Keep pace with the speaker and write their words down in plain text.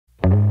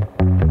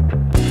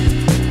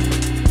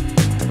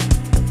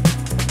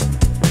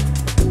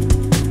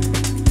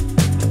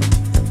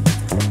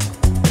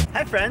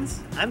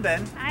friends. I'm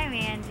Ben. I'm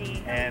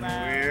Angie. And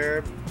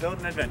we're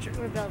building adventure.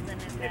 We're building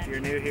adventure. If you're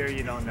new here,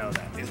 you don't know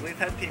that. Because we've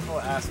had people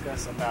ask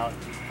us about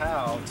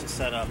how to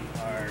set up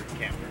our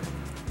camper.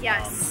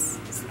 Yes,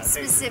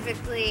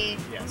 specifically.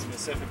 Yeah,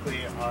 specifically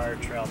our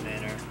Trail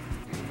Manor.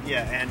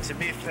 Yeah, and to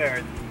be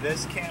fair,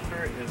 this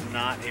camper is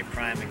not a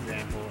prime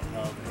example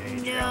of a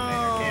Trail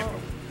Manor camper.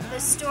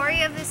 The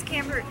story of this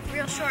camper,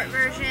 real short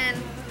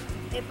version,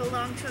 it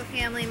belonged to a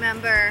family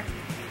member.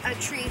 A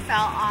tree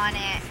fell on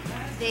it.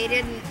 They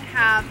didn't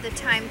have the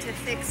time to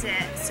fix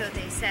it, so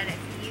they said if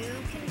you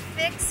can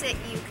fix it,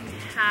 you can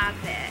have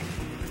it.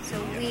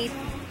 So we...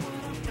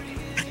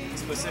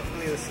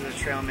 Specifically, this is a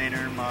Trail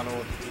Manor model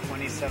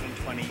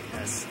 2720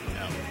 SL.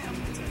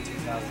 It's a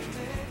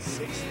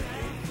 2006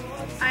 or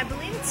 8. I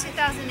believe it's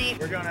 2008.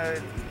 We're going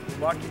to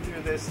walk you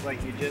through this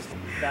like you just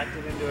backed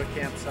it into a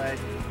campsite.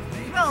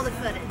 Roll the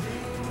footage.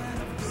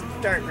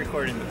 Start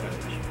recording the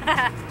footage.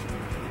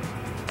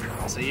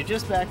 So you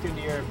just backed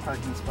into your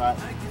parking spot.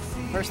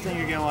 First thing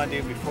you're going to want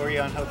to do before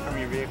you unhook from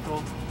your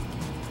vehicle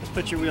is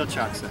put your wheel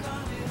chocks in.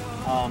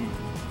 On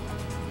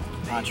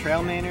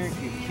Trail Manor,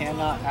 you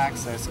cannot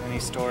access any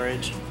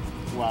storage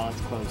while it's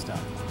closed up.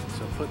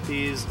 So put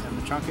these in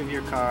the trunk of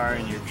your car,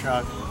 in your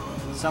truck,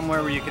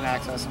 somewhere where you can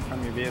access them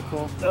from your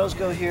vehicle. Those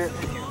go here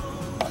and here.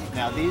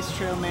 Now these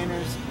Trail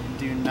Manors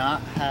do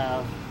not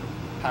have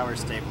power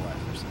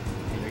stabilizers.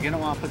 And you're going to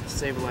want to put the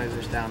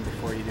stabilizers down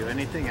before you do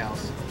anything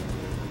else.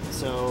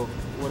 So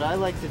what I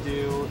like to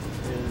do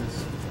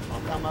is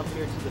I'll come up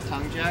here to the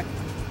tongue jack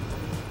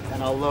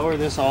and I'll lower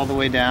this all the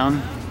way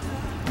down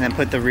and then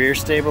put the rear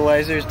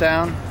stabilizers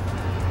down,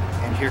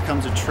 and here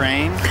comes a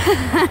train.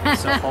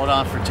 So hold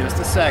on for just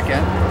a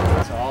second.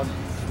 So I'll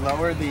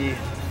lower the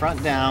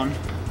front down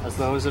as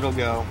low as it'll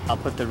go. I'll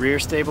put the rear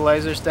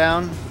stabilizers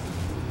down,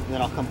 and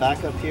then I'll come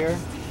back up here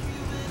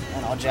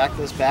and I'll jack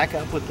this back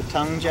up with the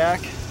tongue jack,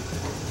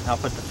 and I'll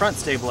put the front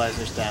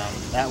stabilizers down.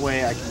 That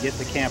way I can get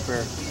the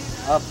camper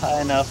up high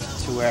enough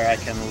to where I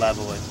can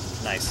level it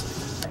nicely.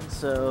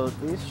 So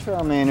these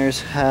Trail Manors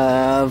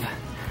have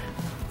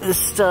this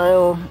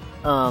style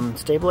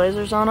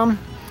stabilizers on them,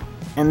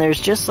 and there's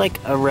just like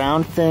a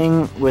round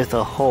thing with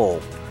a hole.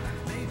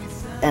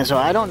 And so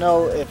I don't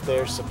know if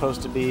there's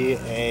supposed to be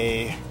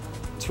a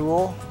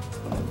tool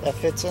that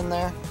fits in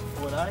there.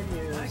 What I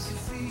use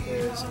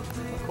is a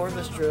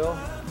cordless drill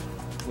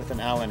with an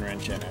Allen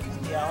wrench in it.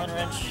 The Allen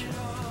wrench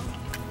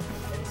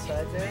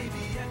inside there,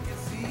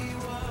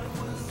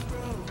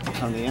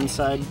 on the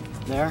inside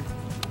there,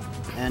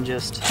 and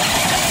just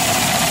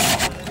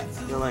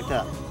go like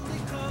that.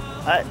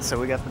 Alright, so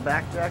we got the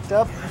back jacked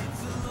up.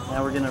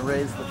 Now we're going to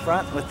raise the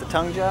front with the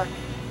tongue jack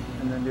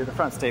and then do the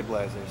front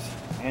stabilizers.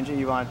 Angie,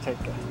 you want to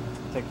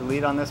take the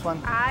lead on this one?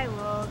 I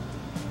will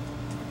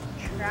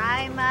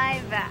try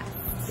my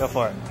best. Go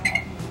for it.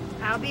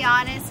 I'll be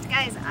honest,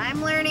 guys,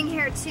 I'm learning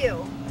here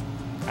too.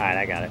 Alright,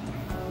 I got it.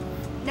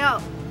 No,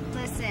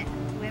 listen,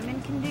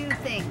 women can do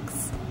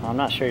things. Well, I'm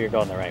not sure you're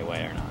going the right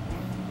way or not.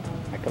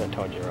 I could have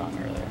told you wrong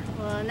earlier.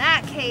 Well, in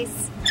that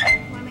case,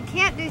 women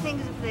can't do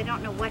things if they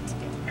don't know what to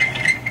do.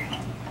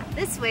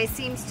 This way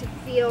seems to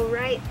feel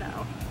right,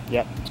 though.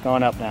 Yep, it's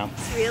going up now.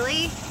 It's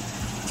really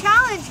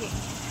challenging.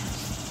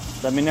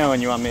 Let me know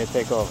when you want me to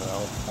take over.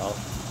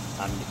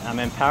 I'm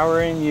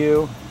empowering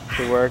you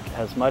to work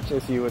as much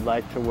as you would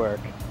like to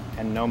work,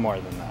 and no more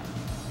than that.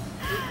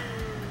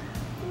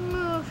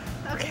 Move.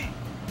 Okay.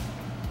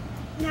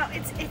 No,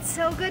 it's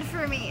so good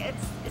for me.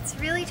 It's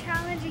really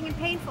challenging and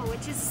painful,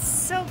 which is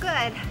so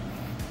good.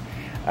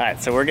 All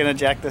right, so we're gonna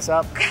jack this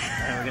up,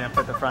 and we're gonna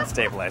put the front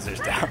stabilizers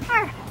down.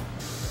 All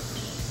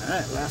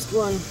right, last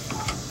one.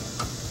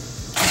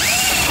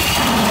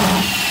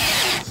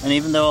 And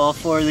even though all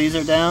four of these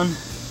are down,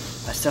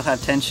 I still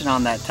have tension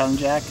on that tongue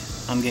jack.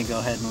 I'm gonna go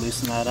ahead and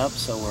loosen that up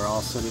so we're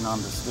all sitting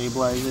on the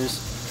stabilizers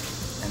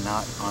and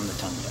not on the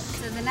tongue jack.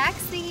 So the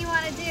next thing you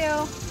want to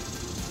do,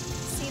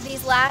 see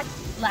these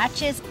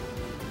latches?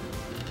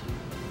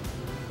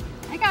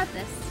 I got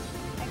this.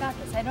 I got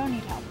this. I don't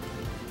need help.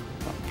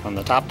 From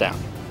the top down.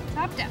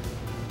 Top down.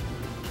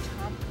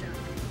 Top down.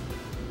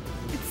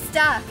 It's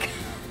stuck.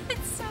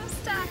 It's so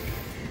stuck.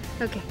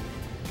 Okay.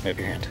 Move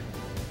your hand.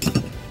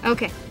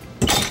 Okay.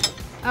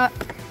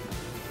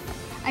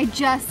 I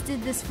just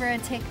did this for a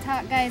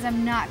TikTok, guys.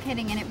 I'm not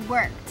kidding, and it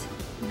worked.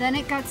 Then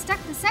it got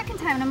stuck the second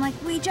time, and I'm like,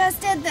 we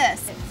just did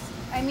this.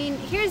 I mean,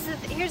 here's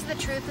the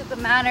truth of the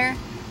matter.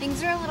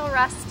 Things are a little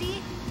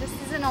rusty. This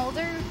is an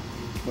older...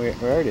 We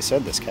already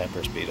said this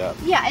camper's beat up.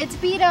 Yeah, it's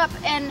beat up,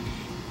 and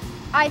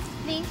I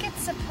think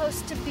it's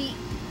supposed to be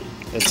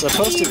It's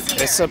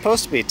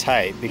supposed to be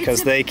tight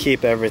because they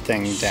keep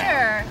everything down.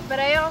 Sure, but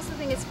I also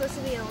think it's supposed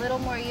to be a little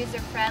more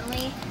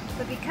user-friendly.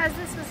 But because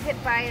this was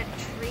hit by a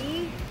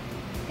tree,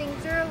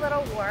 things are a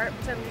little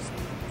warped. I'm just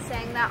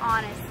saying that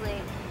honestly.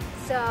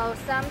 So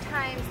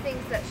sometimes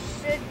things that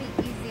should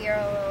be easier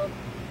are a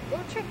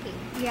little tricky.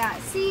 Yeah,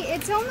 see,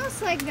 it's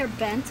almost like they're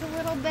bent a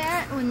little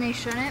bit when they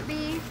shouldn't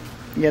be.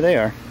 Yeah, they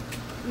are.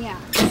 Yeah,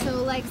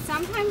 so like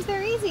sometimes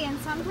they're easy and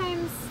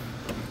sometimes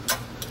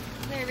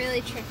they're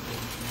really tricky.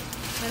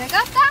 But I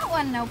got that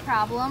one, no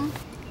problem.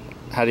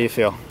 How do you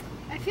feel?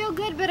 I feel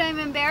good, but I'm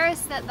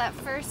embarrassed that that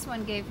first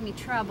one gave me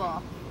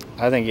trouble.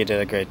 I think you did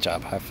a great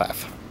job. High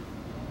five.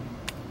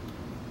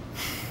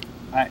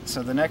 Alright,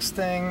 so the next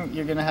thing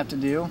you're gonna have to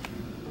do,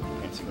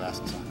 fancy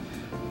glasses on.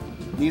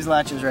 These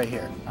latches right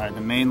here are the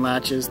main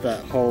latches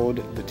that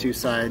hold the two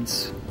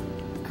sides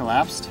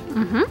collapsed.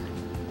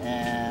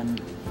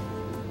 And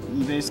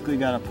you basically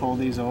gotta pull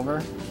these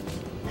over.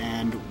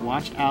 And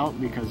watch out,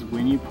 because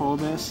when you pull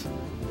this,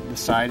 the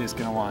side is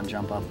gonna wanna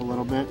jump up a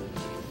little bit.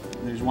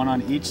 There's one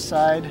on each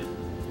side,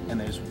 and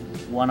there's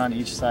one on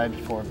each side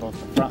for both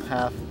the front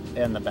half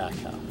and the back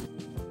half.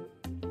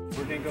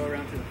 We're gonna go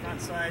around to the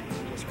front side,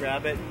 just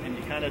grab it, and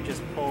you kind of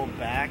just pull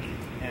back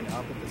and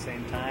up at the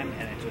same time,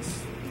 and it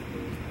just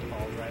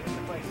falls right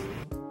into place.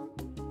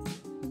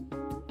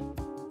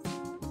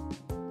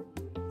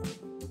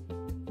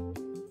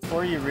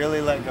 Before you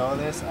really let go of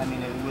this, I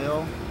mean, it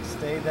will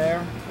stay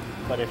there,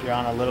 but if you're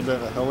on a little bit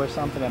of a hill or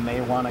something, it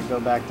may want to go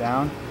back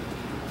down.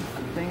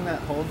 The thing that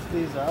holds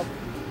these up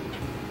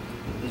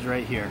is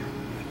right here.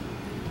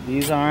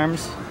 These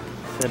arms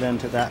fit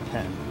into that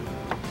pin.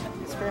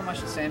 It's very much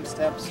the same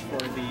steps for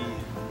the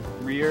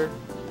rear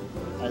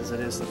as it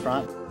is the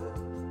front.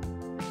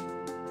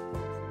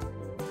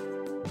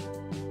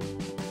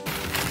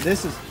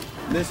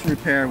 This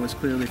repair was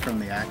clearly from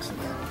the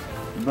accident,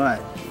 but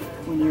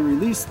when you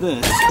release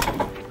this,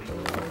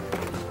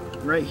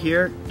 right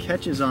here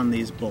catches on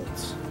these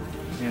bolts,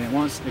 and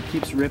it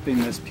keeps ripping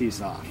this piece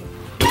off.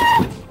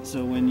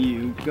 So when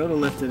you go to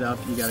lift it up,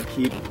 you got to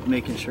keep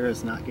making sure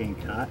it's not getting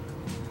caught.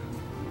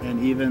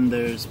 And even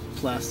there's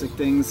plastic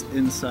things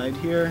inside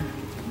here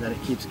that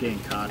it keeps getting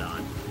caught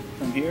on.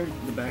 From here,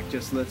 the back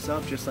just lifts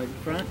up just like the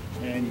front,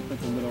 and you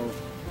put the little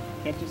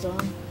catches on,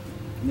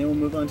 and then we'll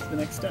move on to the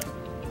next step.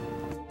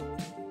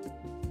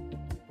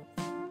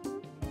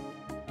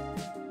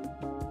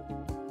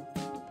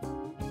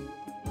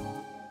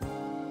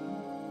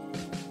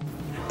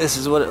 This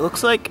is what it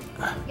looks like.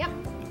 Yep.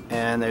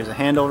 And there's a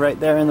handle right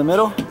there in the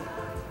middle.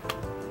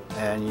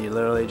 And you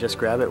literally just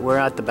grab it. We're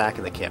at the back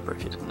of the camper,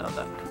 if you didn't know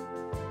that.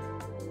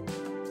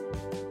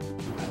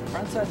 The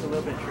front side's a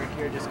little bit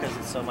trickier just because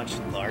it's so much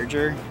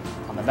larger.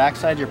 On the back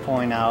side, you're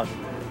pulling out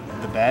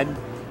the bed.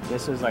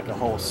 This is like a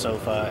whole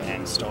sofa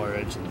and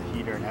storage, and the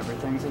heater and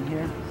everything's in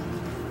here.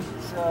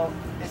 So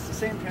it's the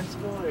same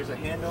principle. There's a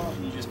handle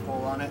and you just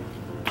pull on it.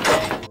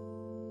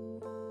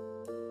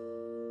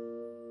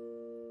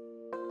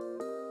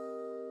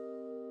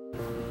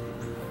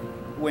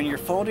 When you're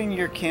folding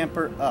your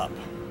camper up,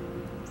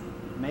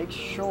 make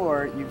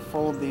sure you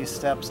fold these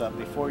steps up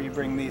before you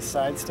bring these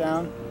sides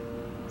down.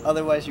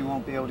 Otherwise you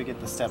won't be able to get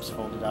the steps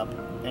folded up,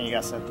 and you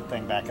gotta set the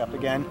thing back up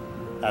again.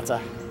 That's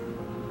a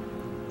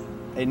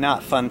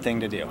not fun thing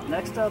to do.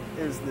 Next up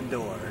is the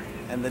door,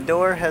 and the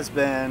door has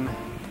been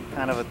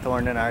kind of a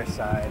thorn in our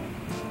side.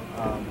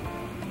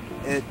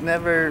 It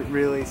never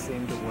really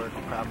seemed to work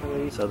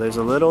properly. So there's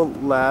a little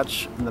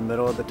latch in the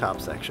middle of the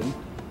top section.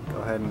 Go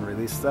ahead and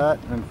release that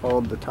and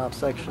fold the top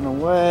section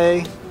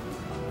away.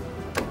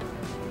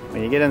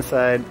 When you get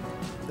inside,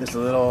 there's a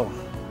little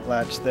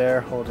latch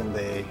there holding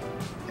the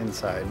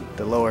inside,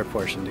 the lower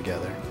portion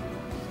together.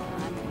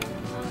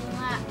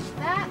 Unlatch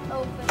that,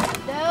 open the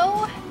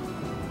door.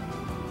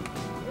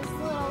 This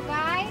little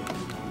guy,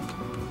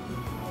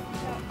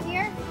 out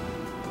here.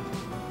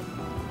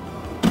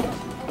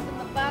 Open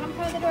the bottom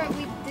part of the door.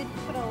 We did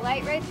put a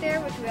light right there,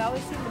 which we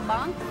always seem to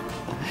bonk.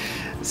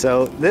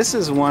 So this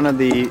is one of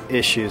the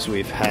issues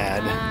we've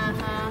had,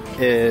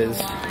 is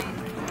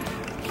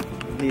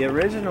the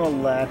original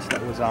latch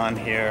that was on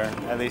here,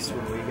 at least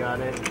when we got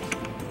it,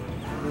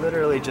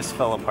 literally just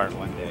fell apart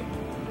one day.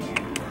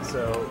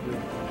 So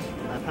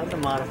I've had to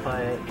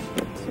modify it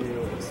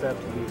to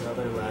accept these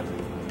other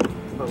latches.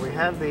 But we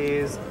have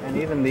these, and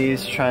even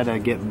these try to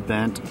get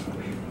bent.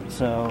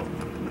 So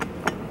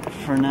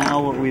for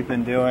now what we've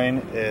been doing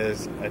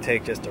is I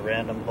take just a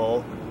random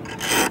bolt,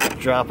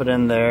 drop it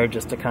in there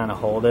just to kind of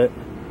hold it,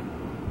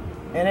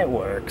 and it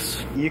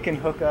works. You can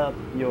hook up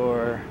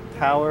your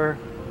power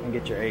and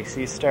get your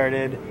AC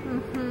started,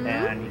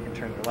 and you can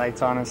turn your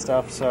lights on and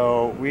stuff.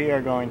 So we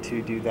are going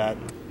to do that.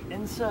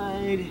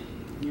 Inside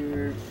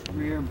your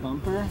rear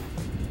bumper,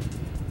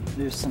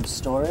 there's some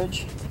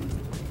storage,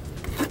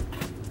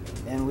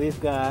 and we've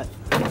got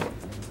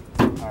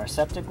our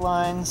septic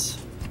lines,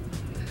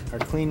 our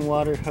clean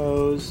water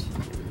hose,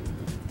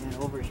 and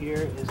over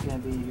here is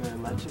going to be your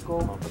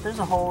electrical. But there's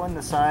a hole in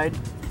the side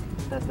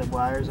that the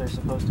wires are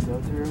supposed to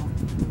go through.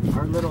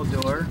 Our little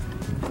door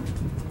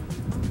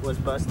was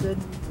busted,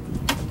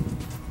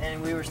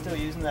 and we were still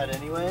using that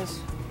anyways.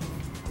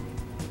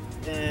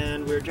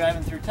 And we were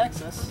driving through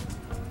Texas,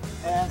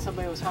 and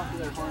somebody was honking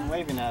their horn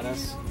waving at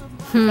us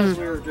because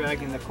we were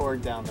dragging the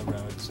cord down the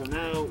road. So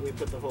now we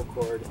put the whole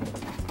cord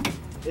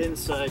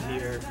inside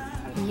here.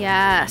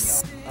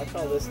 Yes. I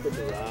call this the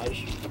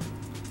garage.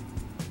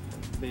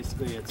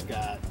 Basically it's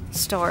got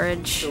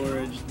Storage.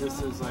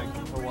 This is like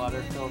a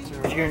water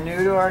filter. If you're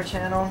new to our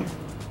channel,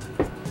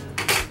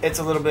 it's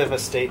a little bit of a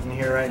state in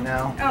here right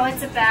now. Oh,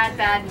 it's a bad,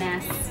 bad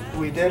mess.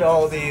 We did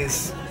all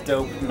these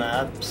dope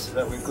maps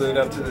that we glued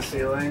up to the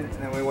ceiling,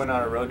 and we went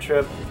on a road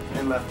trip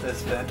and left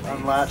this vent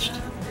unlatched,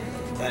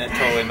 and it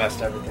totally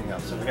messed everything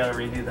up. So we gotta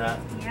redo that.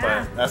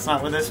 Yeah. But that's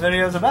not what this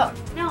video is about.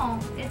 No,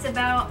 it's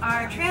about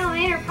our Trail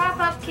Manor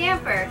pop-up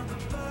camper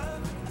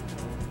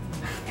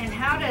and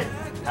how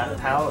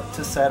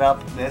to set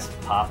up this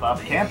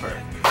pop-up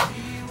camper.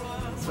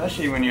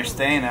 Especially when you're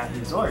staying at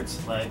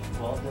resorts like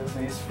Walt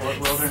Disney's Fort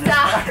Wilderness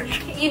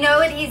Park. You know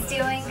what he's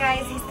doing,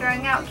 guys? He's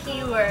throwing out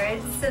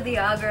keywords so the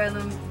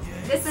algorithm.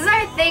 This is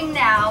our thing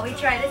now. We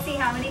try to see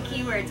how many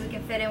keywords we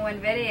can fit in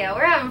one video.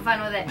 We're having fun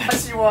with it.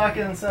 As you walk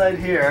inside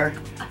here,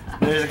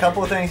 there's a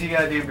couple of things you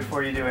gotta do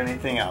before you do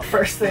anything else.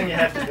 First thing you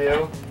have to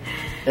do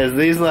is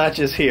these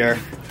latches here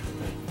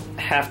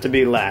have to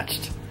be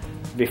latched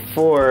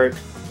before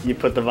you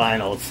put the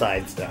vinyl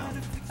sides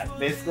down.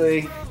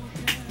 Basically,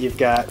 you've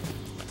got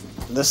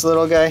this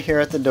little guy here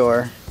at the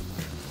door,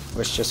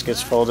 which just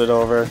gets folded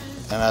over, and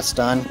that's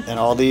done. And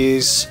all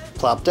these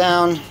plop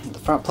down, the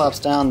front plops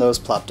down, those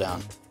plop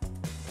down.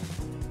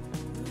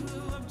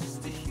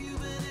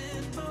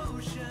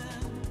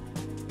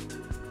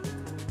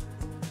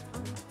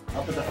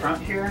 Up at the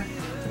front here,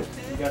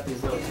 you got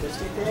these little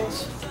twisty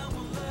things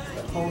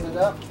that hold it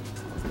up.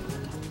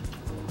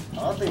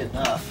 Oddly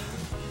enough,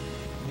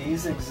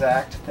 these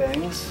exact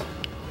things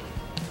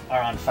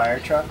are on fire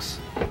trucks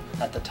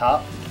at the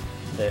top.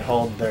 They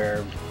hold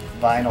their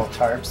vinyl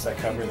tarps that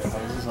cover the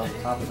hoses on the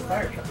top of the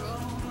fire trucks.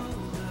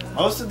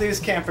 Most of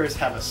these campers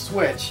have a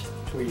switch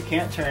to where you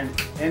can't turn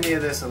any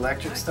of this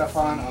electric stuff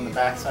on the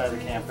back side of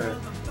the camper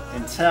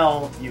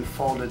until you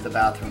folded the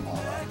bathroom wall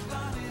up.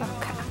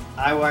 Okay.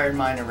 I wired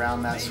mine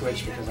around that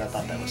switch because I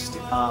thought that was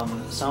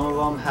stupid. Some of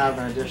them have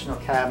an additional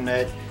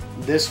cabinet.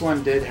 This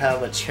one did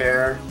have a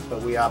chair,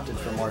 but we opted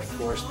for more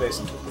floor space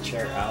and took the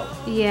chair out.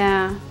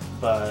 Yeah.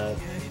 But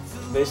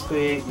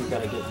basically, you've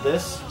got to get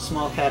this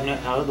small cabinet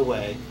out of the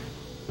way.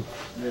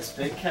 This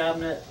big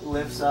cabinet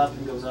lifts up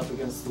and goes up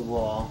against the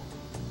wall.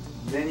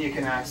 Then you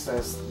can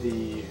access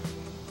the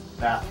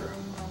bathroom.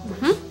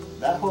 Mm-hmm.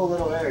 That whole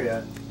little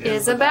area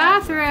is a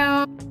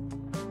bathroom.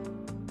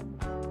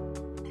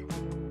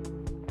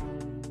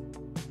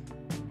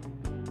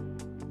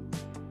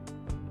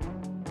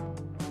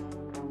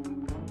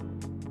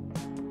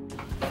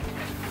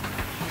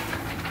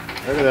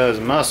 Look at those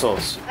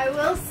muscles. I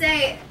will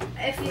say,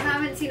 if you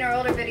haven't seen our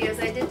older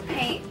videos, I did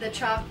paint the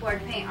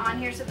chalkboard paint on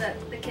here so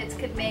that the kids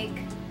could make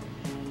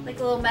like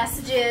little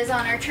messages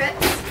on our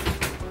trips.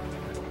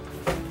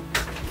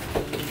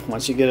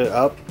 Once you get it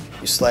up,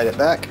 you slide it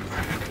back.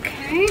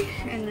 Okay,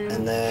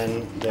 and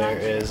then there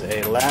is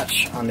a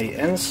latch on the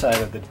inside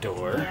of the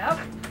door. Yep.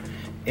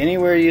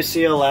 Anywhere you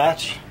see a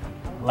latch,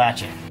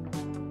 latch it.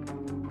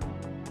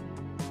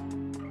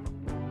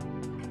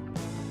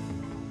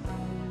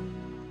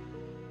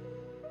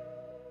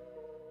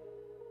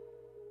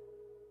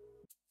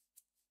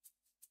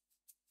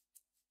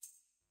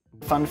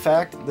 Fun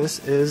fact,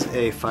 this is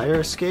a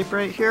fire escape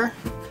right here.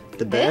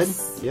 The bed.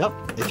 This?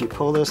 Yep. If you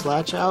pull this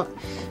latch out,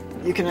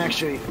 you can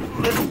actually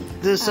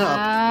lift this up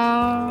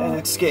and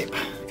escape.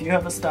 If you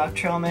have a stock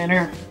Trail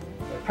Manor,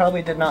 it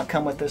probably did not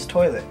come with this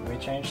toilet. We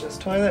changed this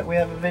toilet. We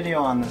have a video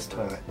on this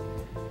toilet.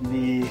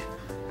 The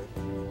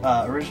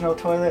original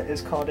toilet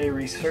is called a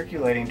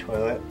recirculating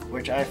toilet,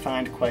 which I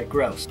find quite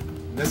gross.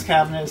 This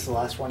cabinet is the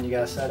last one you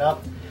gotta set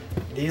up.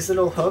 These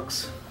little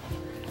hooks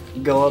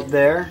go up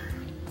there.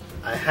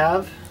 I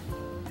have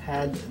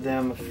had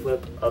them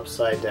flip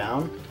upside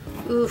down.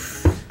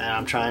 Oof. And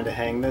I'm trying to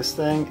hang this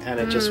thing and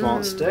it just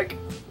won't stick.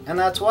 And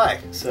that's why.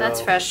 So That's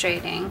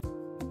frustrating.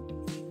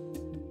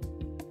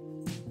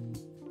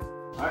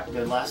 Alright,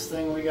 the last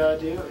thing we gotta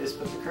do is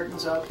put the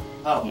curtains up.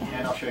 Oh, Yeah.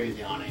 and I'll show you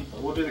the awning,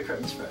 but we'll do the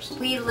curtains first.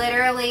 We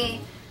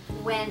literally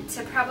went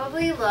to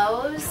probably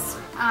Lowe's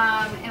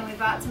and we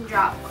bought some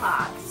drop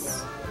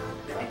cloths.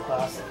 Drop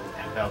cloths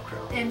and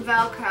Velcro. In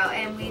Velcro,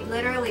 and we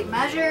literally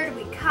measured,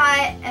 we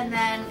cut, and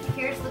then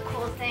here's the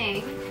cool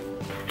thing.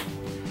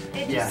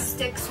 It just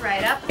sticks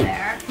right up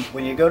there.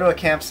 When you go to a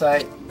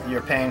campsite,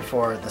 you're paying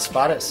for the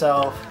spot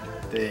itself,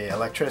 the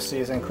electricity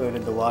is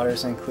included, the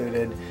water's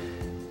included,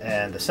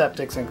 and the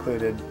septic's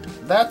included.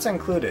 That's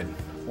included.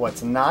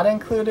 What's not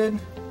included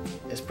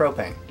is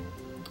propane.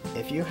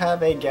 If you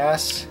have a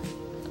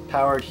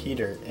gas-powered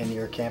heater in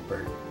your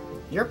camper,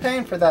 you're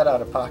paying for that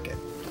out of pocket.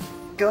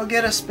 Go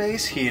get a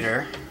space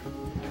heater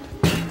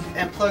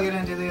and plug it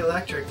into the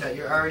electric that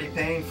you're already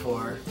paying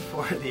for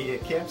the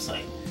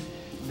campsite.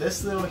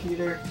 This little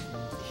heater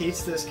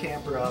heats this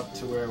camper up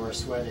to where we're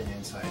sweating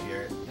inside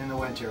here in the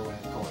winter when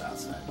it's cold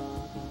outside.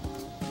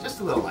 Just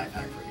a little life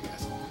hack for you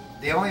guys.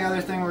 The only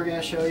other thing we're going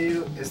to show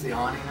you is the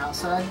awning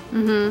outside.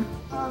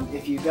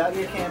 If you got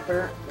your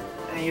camper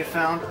and you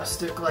found a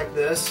stick like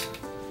this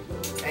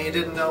and you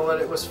didn't know what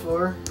it was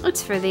for,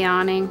 It's for the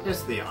awning.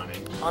 just the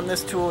awning. On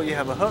this tool you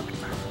have a hook.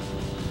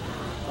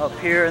 Up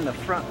here in the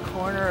front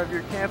corner of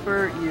your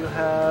camper you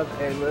have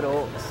a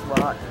little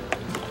slot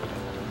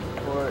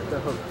for the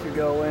hook to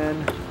go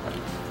in,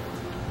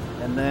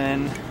 and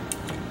then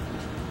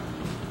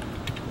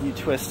you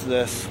twist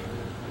this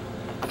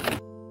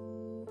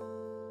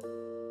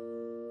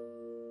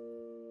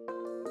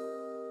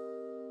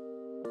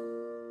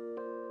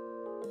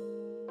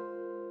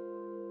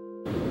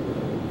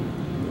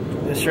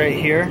right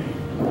here.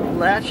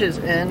 Latch is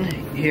in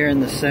here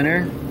in the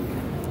center.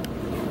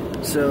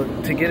 So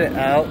to get it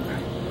out,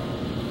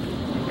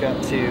 you've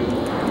got to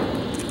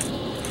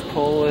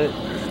pull it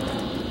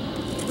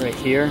right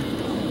here,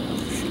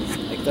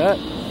 like that,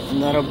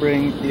 and that'll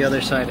bring the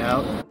other side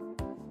out.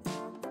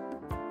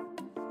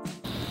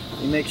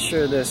 You make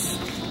sure this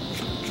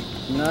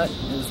nut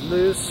is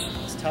loose.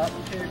 This top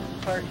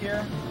part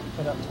here,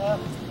 put up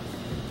top.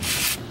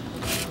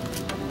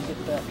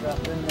 Get that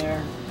drop in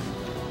there,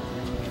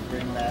 and you can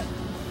bring that,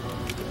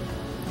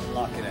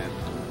 lock it in.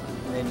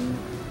 And then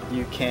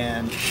you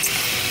can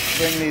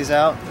bring these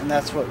out, and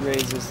that's what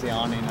raises the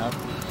awning up.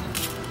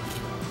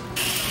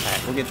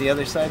 Alright, we'll get the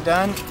other side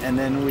done, and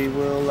then we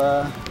will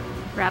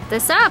wrap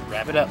this up.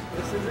 Wrap it up.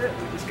 This is it.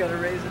 We just gotta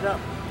raise it up.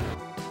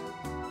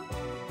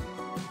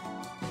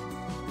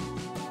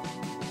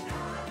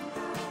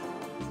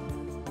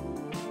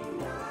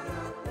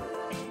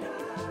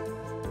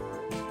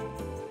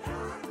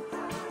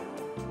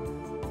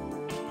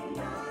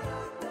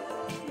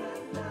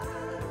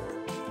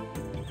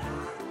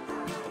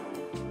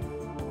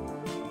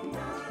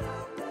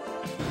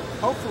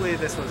 Hopefully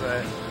this was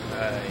a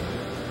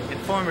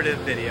informative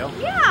video.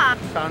 Yeah.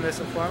 Found this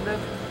informative?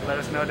 Let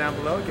us know down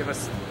below. Give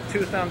us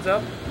 2 thumbs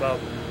up. Well,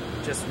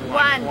 just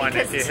one.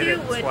 Because if you 2 hit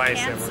it would twice,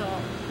 cancel.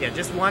 Yeah,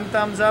 just 1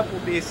 thumbs up will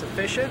be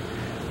sufficient.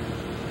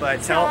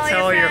 But Tell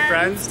tell your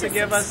friends to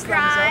give us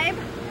subscribe. thumbs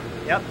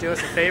up. Yep, do us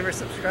a favor,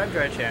 subscribe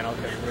to our channel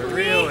because we're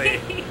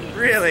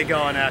really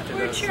going after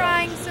We're those.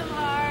 trying so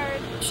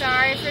hard.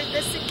 Sorry for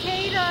the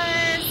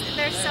cicadas.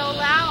 They're so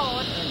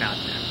loud. They're not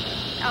that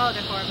bad. Oh,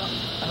 they're horrible.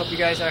 I hope you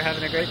guys are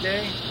having a great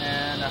day,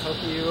 and I hope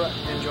you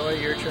enjoy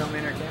your Trail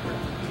Manor camper.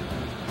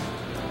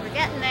 We're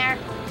getting there.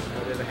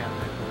 Go to the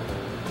hamlet.